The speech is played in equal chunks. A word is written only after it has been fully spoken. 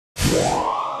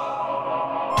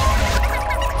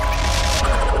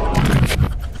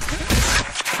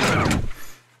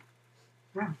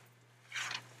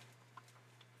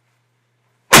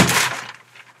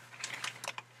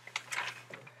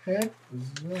heck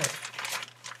was that?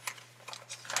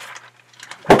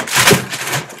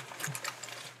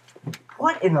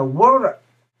 What in the world?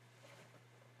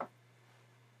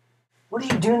 What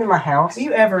are you doing in my house? Have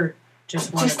you ever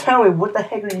just tell me, what the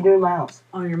heck are you doing in my house?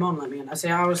 Oh, your mom let me in. I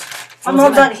say I was My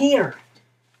mom's not here.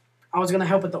 I was gonna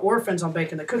help at the orphans on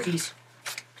baking the cookies,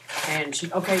 and she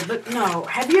but no.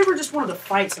 Have you ever just wanted to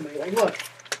fight somebody? Like, look,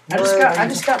 I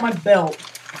just got my belt.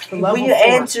 Will you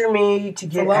answer me to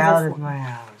get out of my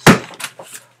house?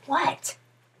 What?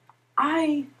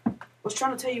 I was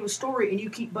trying to tell you a story, and you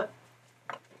keep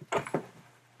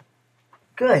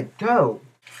Good, go.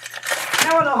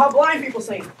 Now I know how blind people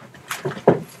sing.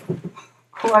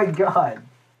 Oh my God.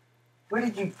 Where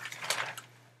did you...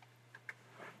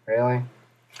 Really?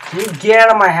 Can you get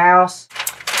out of my house?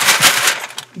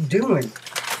 What are you doing?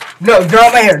 No,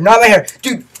 not my hair, not my hair.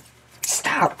 Dude,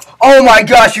 stop. Oh my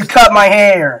gosh, you cut my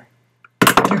hair.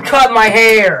 You cut my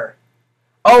hair.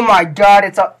 Oh my God,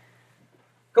 it's a...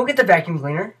 Go get the vacuum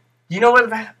cleaner. Do you know where the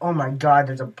vacuum... Oh my God,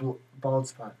 there's a bald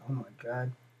spot. Oh my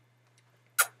God.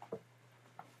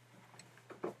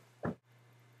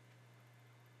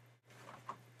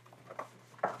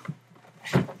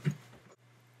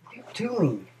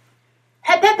 Doing?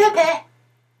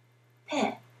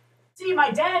 See,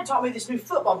 my dad taught me this new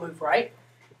football move, right?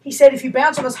 He said if you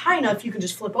bounce on us high enough, you can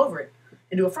just flip over it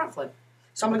and do a front flip.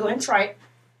 So I'm going to go ahead and try it.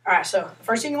 All right, so the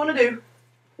first thing you want to do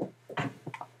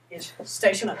is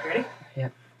station up. Ready? Yeah.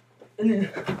 And then...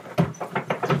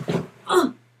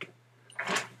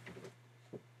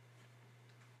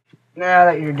 Now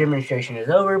that your demonstration is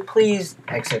over, please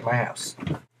exit my house.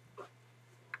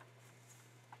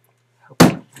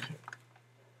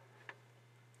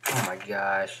 Oh my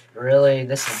gosh. Really?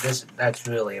 That's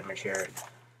really immature.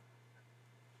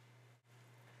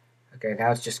 Okay,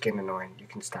 now it's just getting annoying. You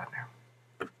can stop now.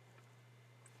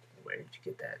 Where did you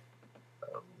get that?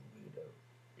 Oh,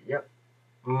 yep.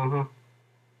 Mm-hmm.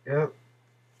 Yep.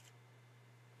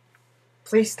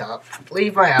 Please stop.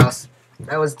 Leave my house.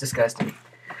 That was disgusting.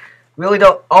 Really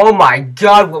don't... Oh my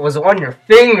God, what was on your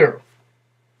finger?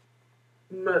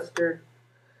 Mustard.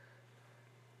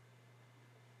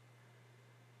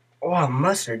 Oh,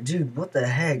 mustard, dude, what the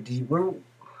heck? I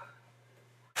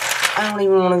don't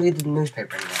even want to read the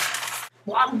newspaper anymore.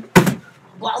 Wow.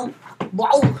 Wow.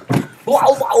 Wow.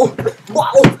 Wow. Wow.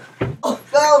 Wow.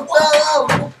 Go.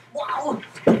 Wow.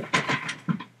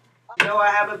 No,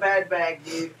 I have a bad bag,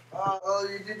 dude. Oh,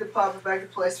 you did the pop it back in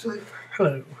place, please.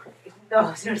 Hello.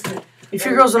 No, seriously. If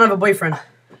your girls don't have a boyfriend.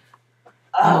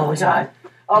 Oh my God.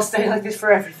 I'll stay like this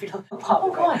forever if you don't pop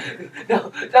it God.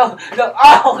 No. Oh,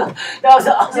 no,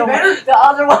 the other way. The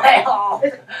other way. Oh.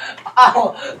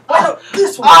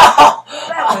 This one. Oh.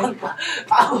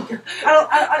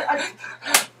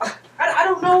 I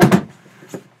don't know.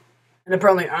 And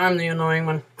apparently I'm the annoying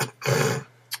one.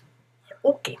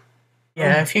 Okay.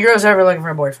 Yeah, if you girls ever looking for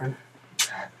a boyfriend,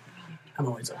 I'm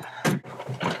always up.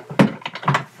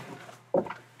 What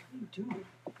are you doing?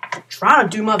 Trying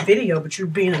to do my video, but you're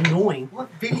being annoying. What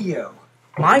video?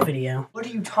 My video. What are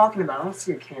you talking about? I don't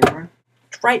see your camera.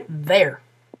 It's right there.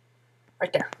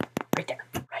 Right there. Right there.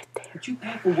 Right there. Would you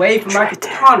back away from my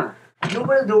katana? You know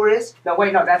where the door is? No,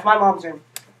 wait, no, that's my mom's room.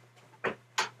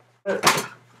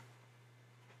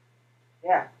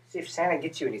 Yeah, see if Santa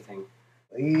gets you anything.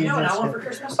 You know what I want for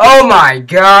Christmas? Oh my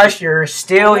gosh, you're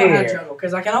still here. Juggle,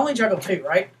 because I can only juggle 2,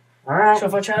 right? Alright. So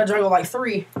if I try to juggle like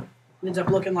 3, it ends up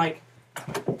looking like...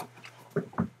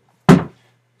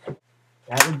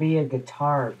 That would be a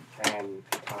guitar band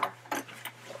guitar.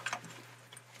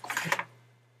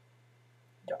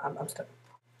 I'm stuck.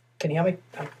 Can you help me?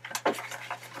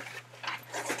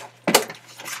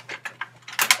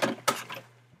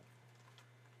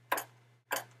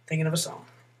 Thinking of a song.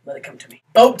 Let it come to me.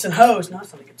 Boats and hoes. No,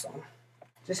 that's not a good song.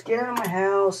 Just get out of my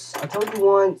house. I told you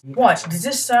once. Watch. Does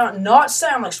this not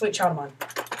sound like Sweet Child of Mine?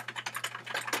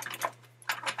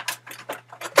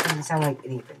 It doesn't sound like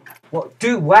anything. Well,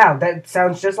 dude, wow, that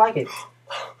sounds just like it.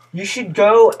 You should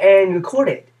go and record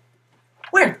it.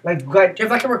 Where? Like, do you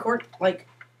have like a record? Like,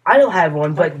 I don't have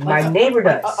one, but my neighbor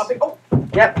does. Oh.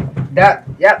 Yep,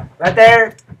 right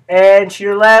there, and to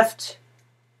your left.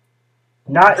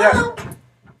 Not yet.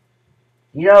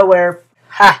 You know where?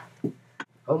 Ha!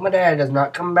 Hope my dad does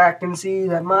not come back and see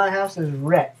that my house is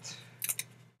wrecked.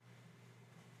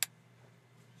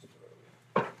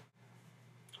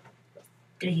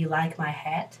 Do you like my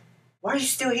hat? Why are you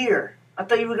still here? I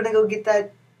thought you were gonna go get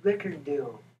that record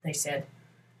deal. They said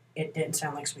it didn't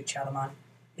sound like Sweet Child of Mine.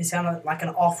 It sounded like an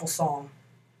awful song.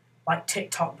 Like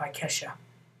TikTok by Kesha.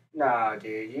 Nah,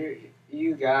 dude,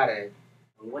 you got it.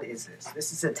 What is this?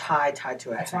 This is a tie tied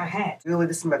to a That's my hat. Really,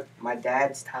 this is my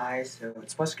dad's tie, so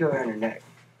it's supposed to go around your neck.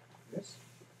 This?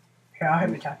 Here, I'll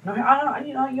help you tie. No, I don't.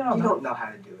 You don't know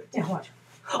how to do it. Yeah, watch.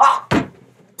 Ah!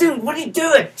 Dude, what are you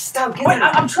doing? Stop! Wait,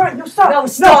 I'm trying. No, stop. No,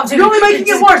 stop! You're only making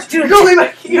it worse. You're only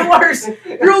making it worse.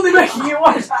 You're only making it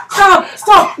worse. Stop!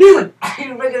 Stop! Neelan!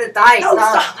 You're making it die. No,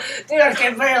 stop! Dude, I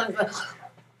can't barely.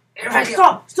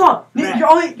 Stop!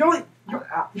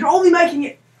 You're only making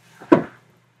it.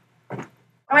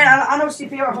 I mean, I know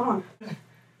CPR. Hold on.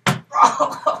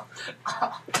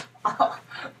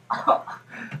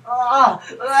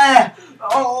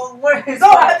 Where is No,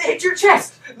 I have to hit your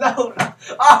chest. No.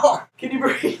 Oh, Can you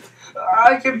breathe?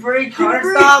 I can breathe. Can you Connor,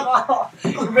 breathe? stop. Oh,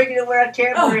 you're making it where I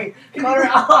can't breathe. Connor,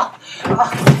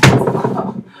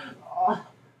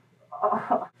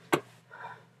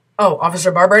 Oh,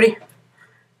 Officer Barbrady?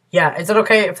 Yeah, is it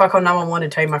okay if I call 911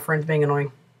 and tell you my friend's being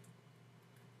annoying?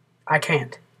 I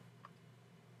can't.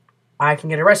 I can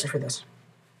get arrested for this.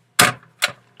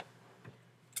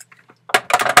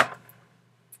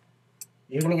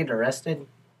 You're gonna get arrested?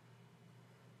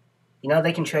 You know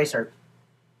they can trace our...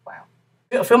 Wow.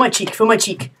 Feel my cheek. Feel my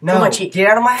cheek. No, feel my cheek. get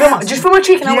out of my house. Just feel my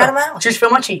cheek. Get out of my house. Just feel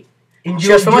my cheek. And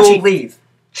Just feel my you'll cheek. leave.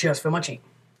 Just feel my cheek.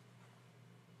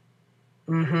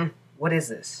 Mm-hmm. What is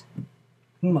this?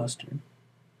 Mustard.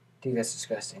 Dude, that's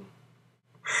disgusting.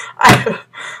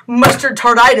 Mustard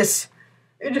tarditis.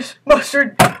 It just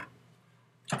mustard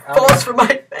falls from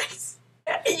my face.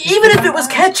 Even if it was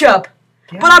ketchup.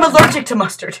 But I'm allergic to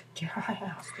mustard. Get out of my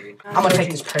house, dude. I'm gonna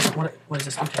take this present. What is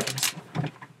this? I'm taking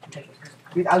this.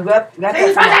 Dude, I got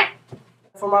that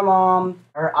for my mom.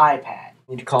 Her iPad.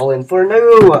 Need to call in for a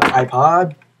new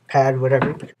iPod, pad,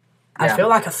 whatever. I feel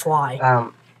like a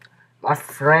fly. My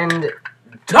friend.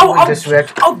 No,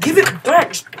 I'll give it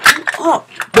back. Oh.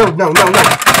 No.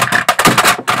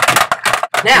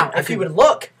 Now, if you would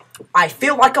look, I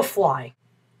feel like a fly.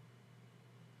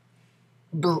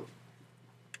 Boop.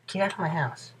 Get out of my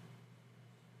house.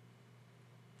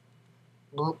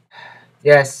 Boop.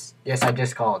 Yes, I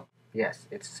just called. Yes,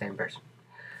 it's the same person.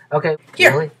 Okay.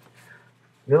 Here.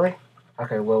 Really?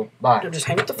 Okay, well, bye. No, just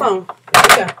hang up the phone. There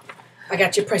you go. I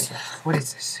got your present. What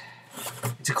is this?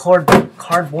 It's a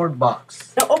cardboard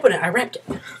box. No, open it. I wrapped it.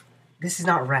 This is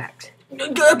not wrapped.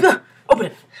 Open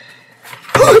it.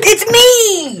 It's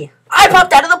me! I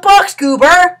popped out of the box,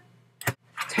 Goober!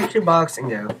 Take your box and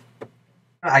go.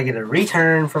 I get a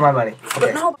return for my money. Okay.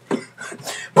 But no.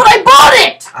 But I bought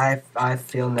it! I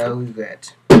feel no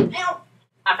regret. Now,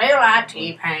 I feel like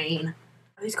T-Pain.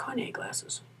 Are these Kanye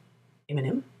glasses?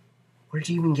 Eminem? Where'd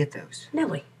you even get those?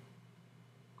 Nelly.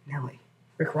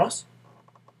 Rick Ross?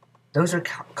 Those are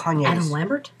Kanye's. Adam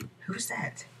Lambert? Who's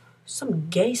that? Some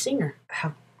gay singer.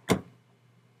 How?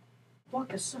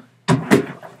 Walk us.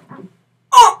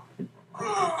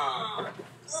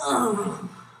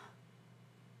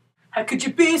 How could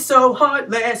you be so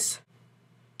heartless?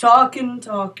 Talking.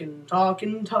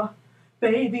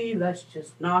 Baby, let's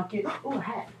just knock it. Oh, a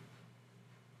hat.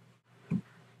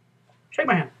 Shake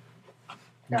my hand.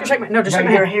 No. Just shake my just shake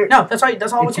my hand. Here. No, that's right.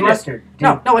 That's all It's what you mustard.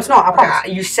 do. No, it's not. I promise.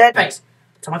 You said Face.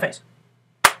 It's on my face.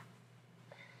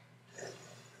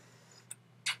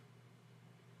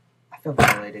 I feel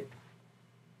violated.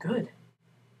 Good.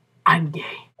 I'm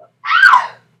gay.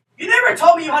 You never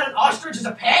told me you had an ostrich as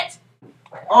a pet?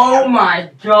 Oh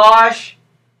my gosh!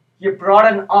 You brought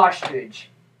an ostrich.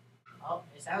 Oh,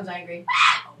 it sounds angry.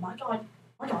 Oh my god.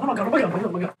 Oh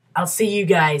my god. I'll see you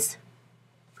guys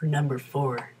for number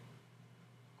 4.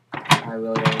 I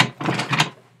will.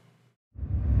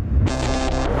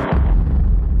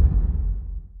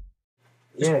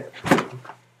 Yeah.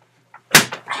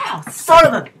 Ow, son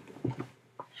of a...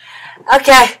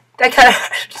 Okay, that kind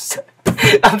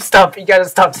of. I'm stopping. You gotta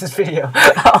stop this video.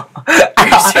 Oh. Are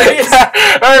you serious?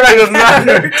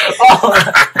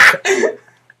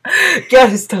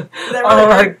 Gotta stop. That really Oh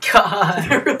my hurt. god.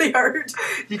 That really hurt.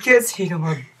 You can't see no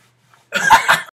more.